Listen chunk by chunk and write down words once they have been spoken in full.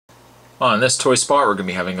On this toy spot, we're going to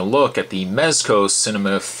be having a look at the Mezco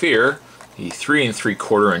Cinema Fear, the 3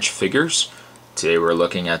 3/4 inch figures. Today we're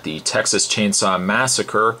looking at the Texas Chainsaw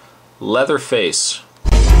Massacre Leatherface.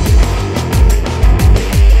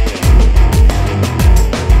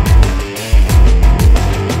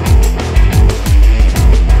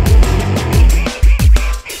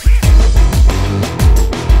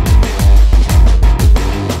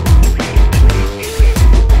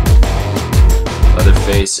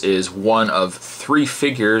 Leatherface is one of 3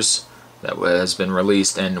 figures that has been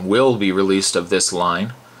released and will be released of this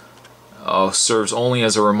line. Serves only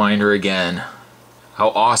as a reminder again how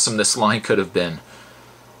awesome this line could have been.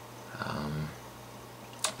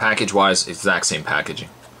 Package wise, exact same packaging.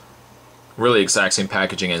 Really exact same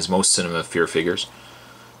packaging as most Cinema Fear figures.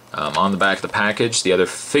 On the back of the package, the other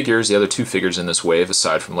 2 figures in this wave,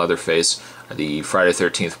 aside from Leatherface, are the Friday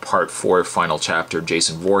 13th Part 4 final chapter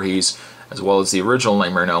Jason Voorhees, as well as the original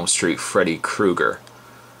Nightmare on Elm Street Freddy Krueger.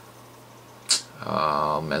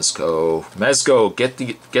 Mezco,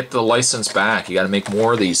 get the license back. You got to make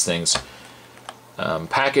more of these things.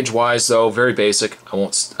 Package-wise, though, very basic. I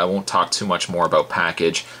won't talk too much more about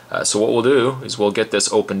package. So what we'll do is we'll get this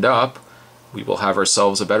opened up. We will have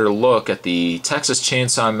ourselves a better look at the Texas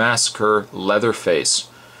Chainsaw Massacre Leatherface.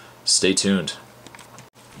 Stay tuned.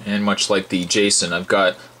 And much like the Jason, I've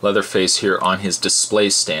got Leatherface here on his display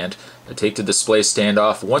stand. I take the display stand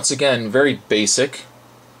off. Once again, very basic.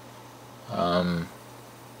 I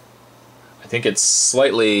think it's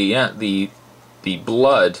slightly, the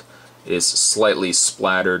blood is slightly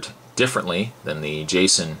splattered differently than the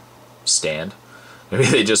Jason stand. Maybe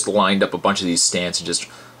they just lined up a bunch of these stands and just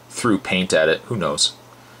threw paint at it. Who knows?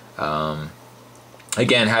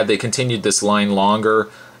 Again, had they continued this line longer,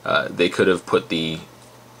 they could have put the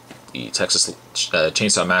Texas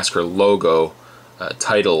Chainsaw Massacre logo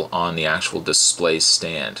title on the actual display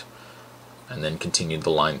stand and then continued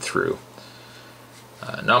the line through.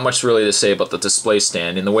 Not much really to say about the display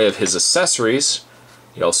stand. In the way of his accessories,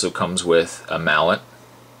 he also comes with a mallet,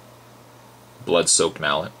 blood-soaked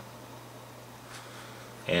mallet.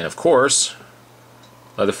 And of course,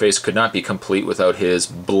 Leatherface could not be complete without his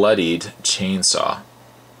bloodied chainsaw.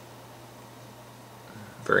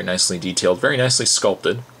 Very nicely detailed, very nicely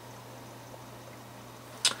sculpted.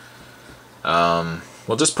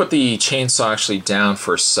 We'll just put the chainsaw actually down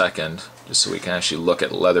for a second, just so we can actually look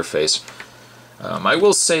at Leatherface. I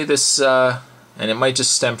will say this, and it might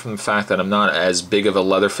just stem from the fact that I'm not as big of a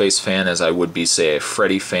Leatherface fan as I would be, say, a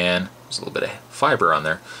Freddy fan. There's a little bit of fiber on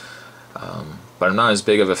there. But I'm not as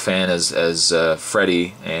big of a fan as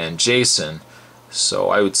Freddy and Jason, so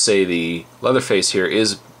I would say the Leatherface here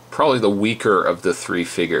is probably the weaker of the 3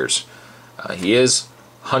 figures. He is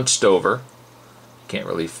hunched over. Can't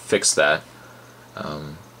really fix that.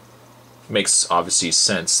 Makes obviously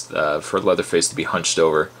sense for Leatherface to be hunched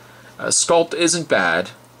over. Sculpt isn't bad.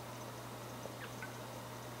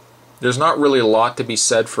 There's not really a lot to be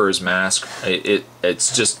said for his mask.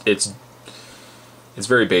 It's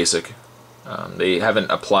very basic. They haven't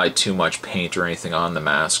applied too much paint or anything on the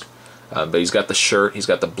mask. But he's got the shirt, he's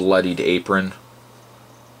got the bloodied apron.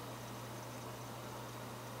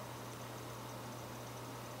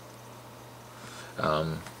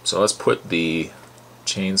 So let's put the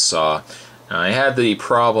chainsaw. Now, I had the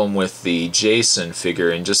problem with the Jason figure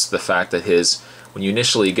and just the fact that when you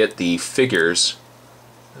initially get the figures,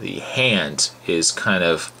 the hand is kind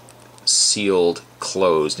of sealed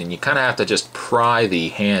closed, and you kind of have to just pry the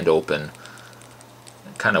hand open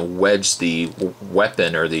and kind of wedge the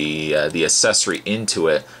weapon or the accessory into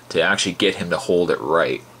it to actually get him to hold it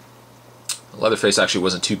right. Leatherface actually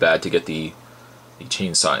wasn't too bad to get the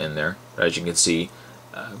chainsaw in there, but as you can see,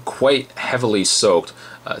 quite heavily soaked.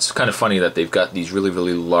 It's kind of funny that they've got these really,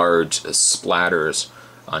 really large splatters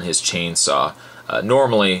on his chainsaw.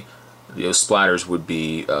 Normally, those splatters would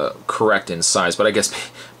be correct in size, but I guess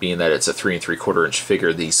being that it's a 3 3/4 inch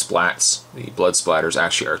figure, the blood splatters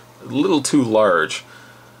actually are a little too large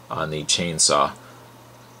on the chainsaw.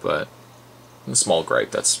 But a small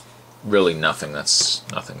gripe. That's really nothing. That's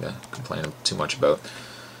nothing to complain too much about.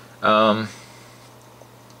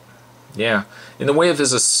 Yeah, in the way of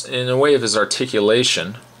his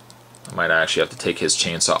articulation, I might actually have to take his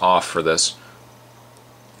chainsaw off for this.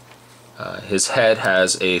 His head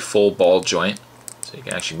has a full ball joint, so you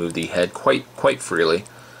can actually move the head quite freely.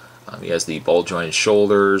 He has the ball jointed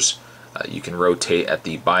shoulders. You can rotate at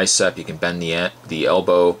the bicep. You can bend the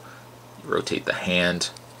elbow. Rotate the hand.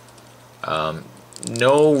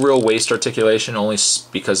 No real waist articulation, only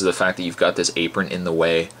because of the fact that you've got this apron in the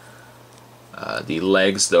way. The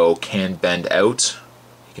legs, though, can bend out.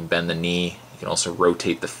 You can bend the knee. You can also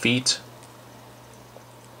rotate the feet.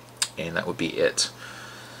 and that would be it.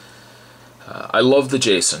 I love the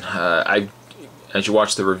Jason. As you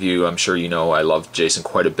watch the review, I'm sure you know I love Jason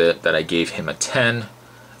quite a bit, that I gave him a 10.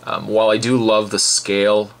 While I do love the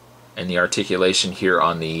scale and the articulation here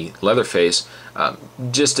on the Leatherface,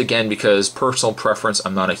 just again because personal preference,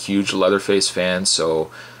 I'm not a huge Leatherface fan,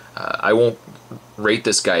 so I won't rate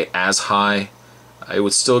this guy as high. I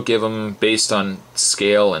would still give him, based on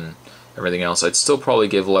scale and everything else, I'd still probably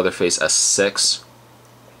give Leatherface a 6.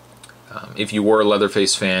 If you were a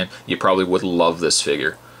Leatherface fan, you probably would love this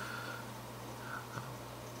figure.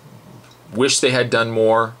 Wish they had done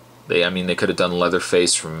more. I mean, they could have done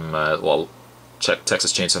Leatherface from, well, check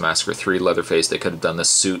Texas Chainsaw Massacre 3 Leatherface. They could have done the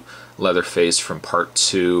suit Leatherface from Part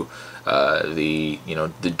 2,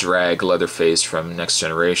 the drag Leatherface from Next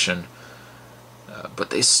Generation.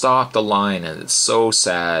 But they stopped the line, and it's so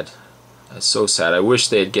sad. It's so sad. I wish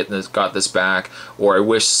they had got this back, or I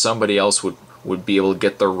wish somebody else would be able to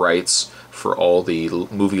get the rights for all the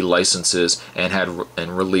movie licenses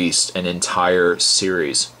and released an entire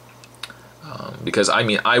series. Because I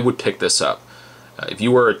mean, I would pick this up. If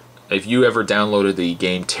you ever downloaded the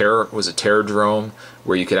game Terrordrome,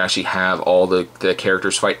 where you could actually have all the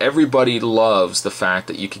characters fight, everybody loves the fact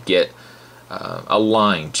that you could get a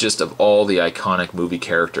line just of all the iconic movie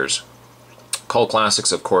characters. Cult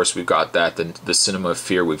Classics, of course, we've got that. The Cinema of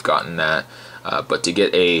Fear, we've gotten that. But to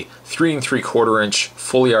get a 3 3/4 inch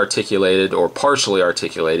fully articulated, or partially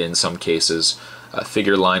articulated in some cases,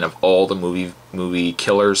 figure line of all the movie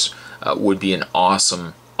killers would be an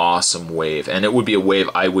awesome wave, and it would be a wave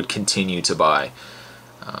I would continue to buy.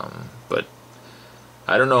 But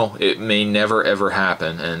I don't know, it may never ever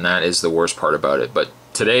happen, and that is the worst part about it. But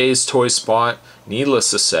today's toy spot, needless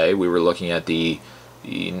to say, we were looking at the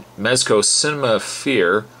Mezco Cinema of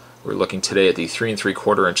Fear. We're looking today at the 3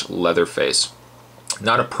 3/4 inch Leatherface.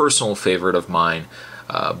 Not a personal favorite of mine,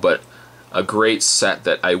 but a great set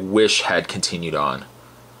that I wish had continued on.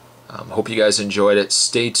 Hope you guys enjoyed it.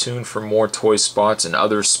 Stay tuned for more toy spots and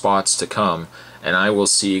other spots to come, and I will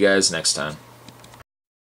see you guys next time.